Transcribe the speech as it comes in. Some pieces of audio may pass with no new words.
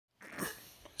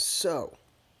So,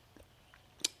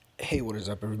 hey, what is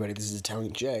up, everybody? This is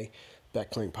Italian Jay, back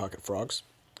playing Pocket Frogs,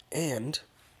 and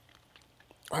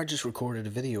I just recorded a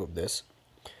video of this,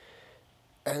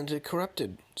 and it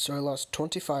corrupted, so I lost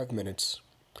 25 minutes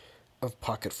of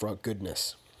Pocket Frog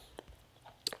goodness.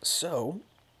 So,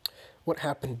 what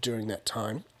happened during that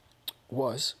time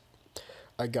was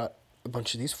I got a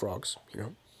bunch of these frogs,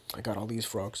 I got all these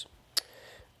frogs,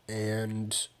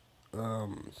 and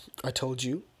I told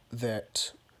you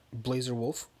that Blazer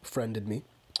Wolf friended me,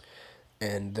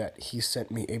 and that he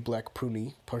sent me a Black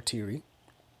Pruny Partiri,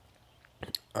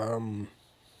 and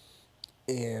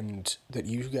that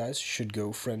you guys should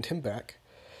go friend him back.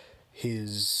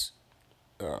 His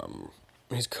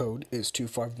code is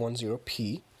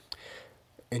 2510P,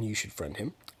 and you should friend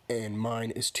him. And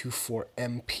mine is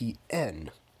 24MPN,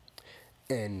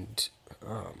 and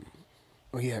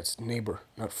yeah, it's neighbor,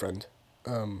 not friend.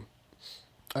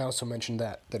 I also mentioned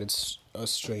that it's a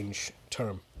strange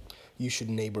term. You should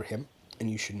neighbor him,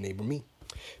 and you should neighbor me,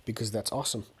 because that's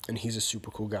awesome, and he's a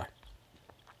super cool guy.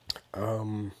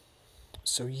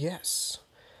 So yes,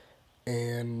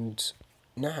 and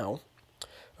now,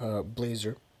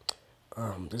 Blazer,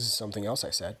 this is something else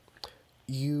I said.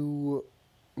 Now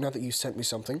that you sent me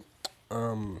something,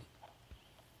 go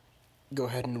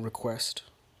ahead and request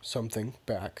something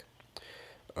back,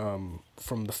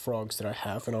 from the frogs that I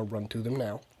have, and I'll run through them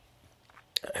now.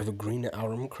 I have a green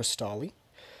Aurum crystali,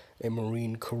 a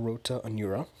marine Carota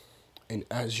anura, an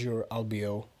azure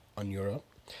albio anura,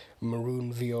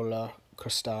 maroon viola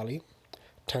crystali,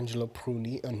 Tangela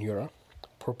pruni anura,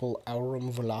 purple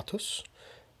Aurum velatus,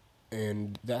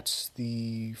 and that's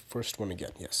the first one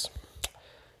again, yes.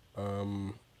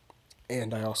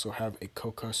 And I also have a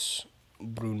Cocos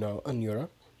bruna anura,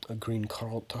 a green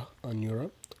Carota anura,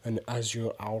 an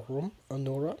azure Aurum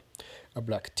anura, a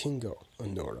black Tingo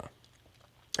anura,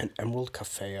 an emerald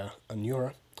Caffea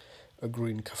anura, a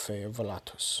green Caffea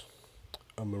velatus,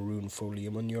 a maroon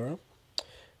Folium anura,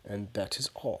 and that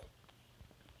is all.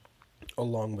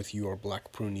 Along with your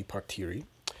Black Pruny Partiri,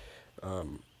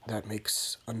 that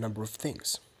makes a number of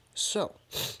things. So,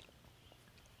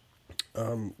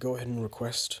 go ahead and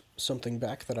request something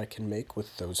back that I can make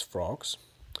with those frogs,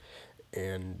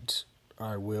 and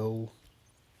I will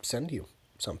send you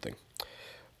something.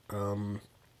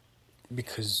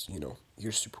 Because,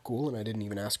 you're super cool, and I didn't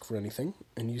even ask for anything,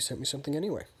 and you sent me something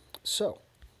anyway. So,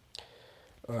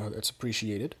 that's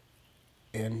appreciated,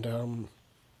 and,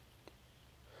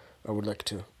 I would like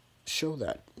to show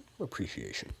that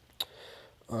appreciation.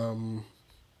 Oh,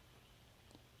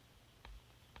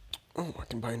 I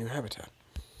can buy a new habitat.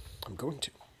 I'm going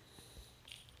to.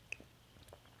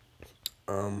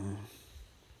 And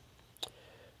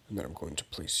then I'm going to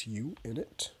place you in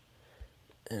it,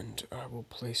 and I will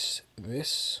place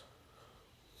this.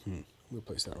 We'll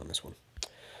place that on this one.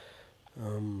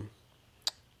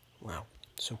 Wow,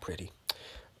 so pretty.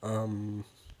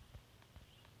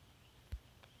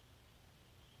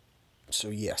 So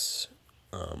yes,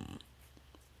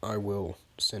 I will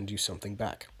send you something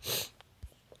back.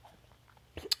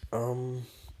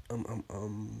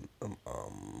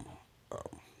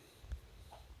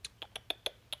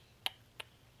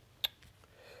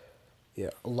 Yeah,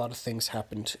 a lot of things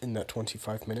happened in that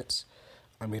 25 minutes.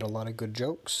 I made a lot of good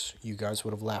jokes. You guys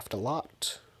would have laughed a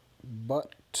lot,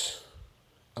 but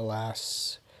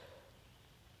alas,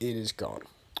 it is gone.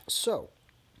 So,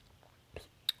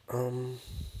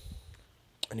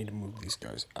 I need to move these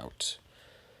guys out.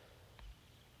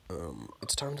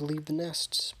 It's time to leave the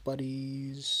nests,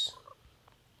 buddies.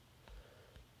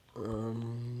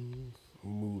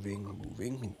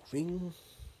 Moving.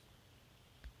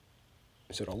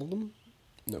 Is it all of them?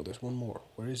 No, there's one more.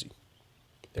 Where is he?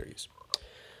 There he is.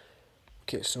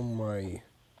 Okay, so my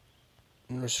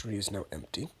nursery is now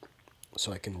empty,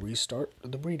 so I can restart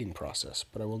the breeding process,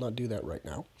 but I will not do that right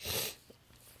now.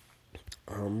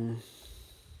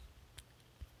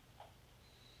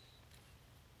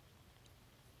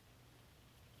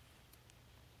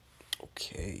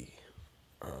 Okay.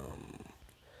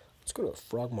 Let's go to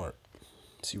Frog Mart,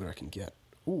 see what I can get.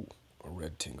 Ooh, a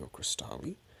red Tingo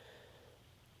Cristali,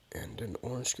 and an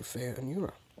orange Caffea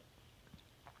anura.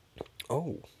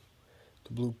 Oh,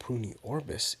 the blue Pruny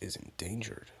Orbis is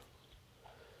endangered.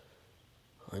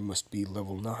 I must be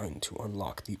level 9 to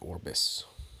unlock the Orbis.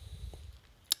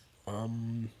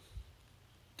 And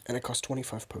it costs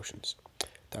 25 potions.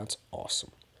 That's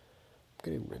awesome.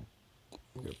 I'm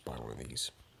gonna buy one of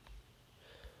these.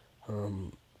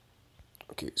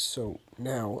 Okay, so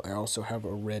now I also have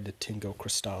a red Tingo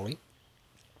Cristali.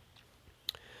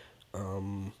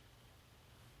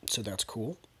 So that's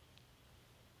cool.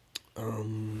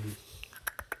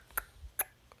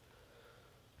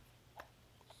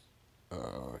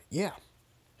 yeah,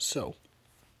 so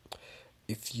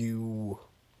if you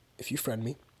friend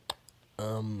me,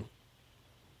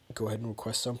 go ahead and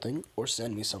request something or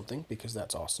send me something, because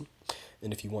that's awesome.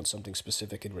 And if you want something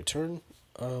specific in return,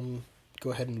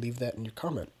 go ahead and leave that in your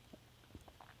comment.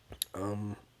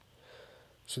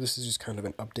 So this is just kind of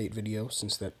an update video,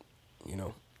 since that,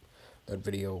 that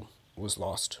video was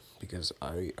lost, because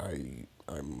I'm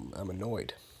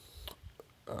annoyed.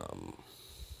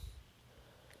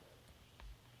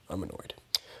 I'm annoyed.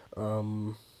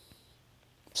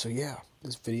 So yeah,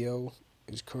 this video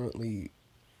is currently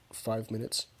 5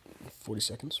 minutes, 40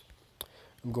 seconds.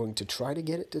 I'm going to try to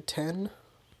get it to 10.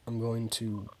 I'm going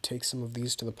to take some of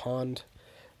these to the pond,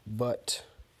 but,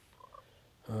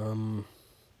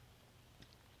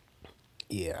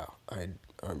 yeah, I'm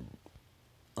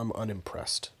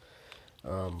unimpressed,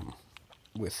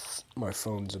 with my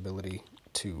phone's ability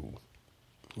to,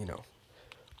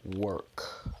 work.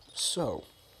 So,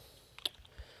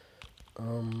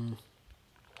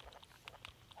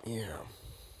 yeah,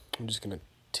 I'm just gonna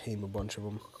tame a bunch of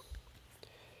them.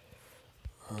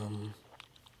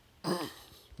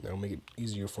 That'll make it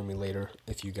easier for me later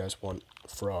if you guys want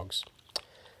frogs.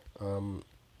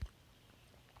 And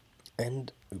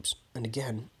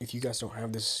again, if you guys don't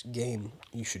have this game,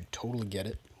 you should totally get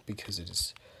it, because it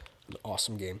is an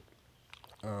awesome game.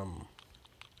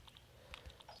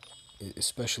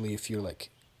 Especially if you're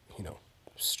like,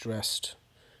 stressed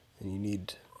and you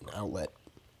need an outlet.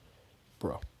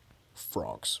 Bro,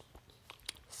 frogs.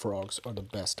 Frogs are the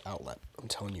best outlet, I'm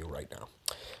telling you right now.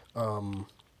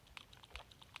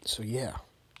 So yeah,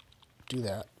 do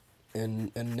that,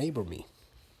 and neighbor me.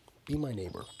 Be my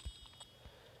neighbor.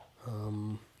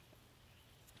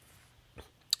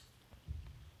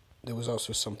 There was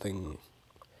also something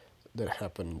that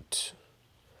happened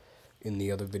in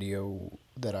the other video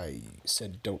that I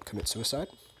said don't commit suicide,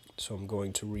 so I'm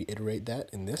going to reiterate that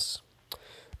in this.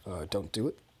 Don't do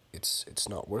it. It's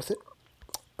not worth it.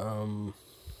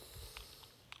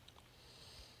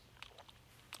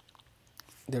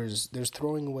 There's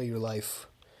throwing away your life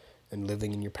and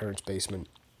living in your parents' basement,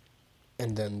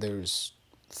 and then there's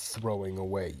throwing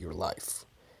away your life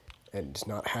and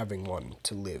not having one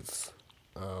to live.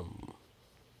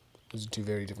 Those are two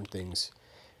very different things,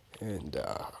 and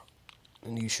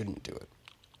you shouldn't do it.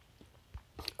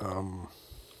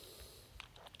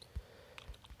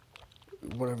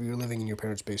 Whenever you're living in your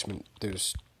parents' basement,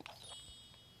 there's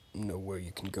nowhere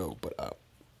you can go but up.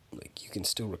 Like, you can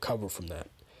still recover from that.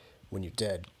 When you're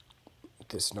dead,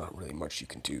 there's not really much you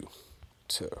can do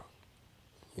to,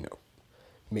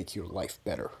 make your life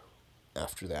better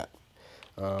after that.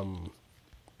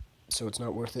 So it's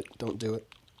not worth it. Don't do it.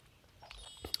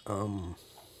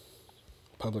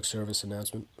 Public service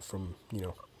announcement from,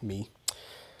 me.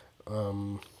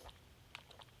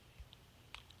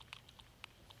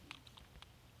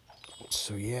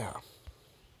 So yeah.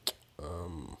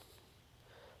 I'm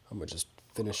gonna just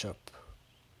finish up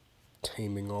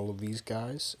taming all of these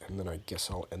guys, and then I guess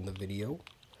I'll end the video.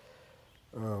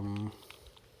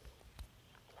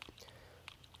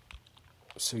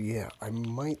 So yeah, I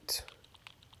might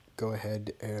go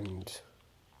ahead and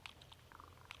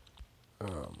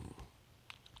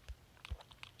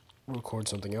record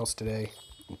something else today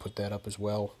and put that up as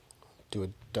well. Do a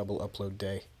double upload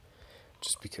day,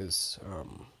 just because,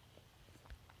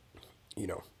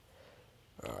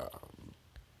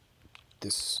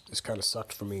 this kind of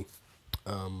sucked for me,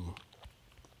 and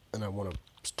I want to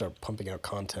start pumping out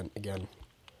content again,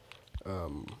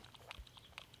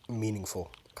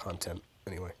 meaningful content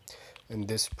anyway. And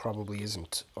this probably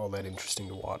isn't all that interesting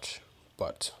to watch,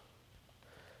 but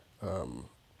I'm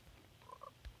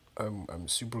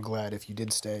super glad if you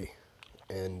did stay,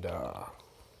 and I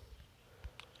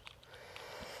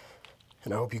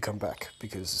hope you come back,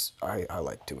 because I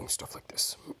like doing stuff like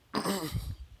this.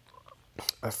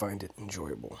 I find it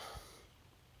enjoyable.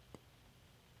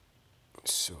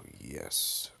 So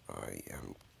yes, I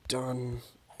am done,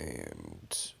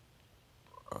 and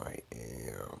I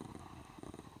am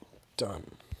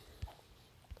done.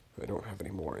 I don't have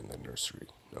any more in the nursery.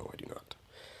 No, I do not.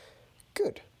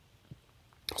 Good.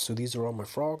 So these are all my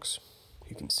frogs.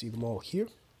 You can see them all here.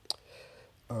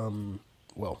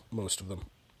 Well, most of them.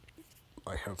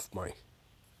 I have my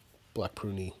black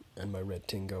pruny and my red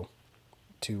tingo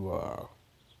to,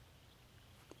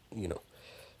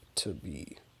 to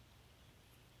be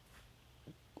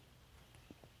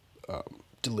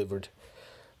delivered.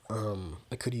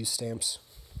 I could use stamps,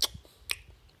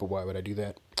 but why would I do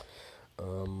that?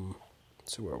 So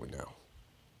where are we now?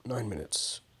 9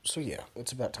 minutes. So yeah,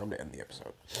 it's about time to end the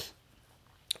episode.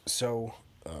 So,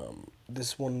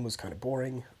 this one was kind of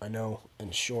boring, I know,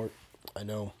 and short, I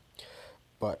know.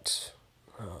 But,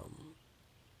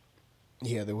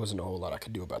 yeah, there wasn't a whole lot I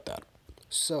could do about that.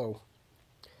 So,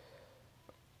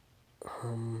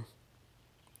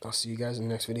 I'll see you guys in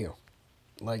the next video.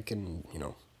 Like and,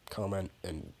 comment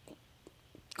and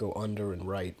go under and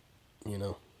write, you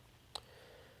know.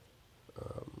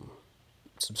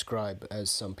 Subscribe, as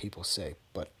some people say,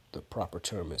 but the proper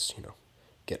term is,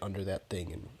 get under that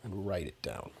thing and write it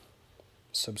down.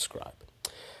 Subscribe.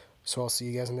 So I'll see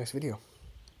you guys in the next video.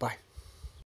 Bye.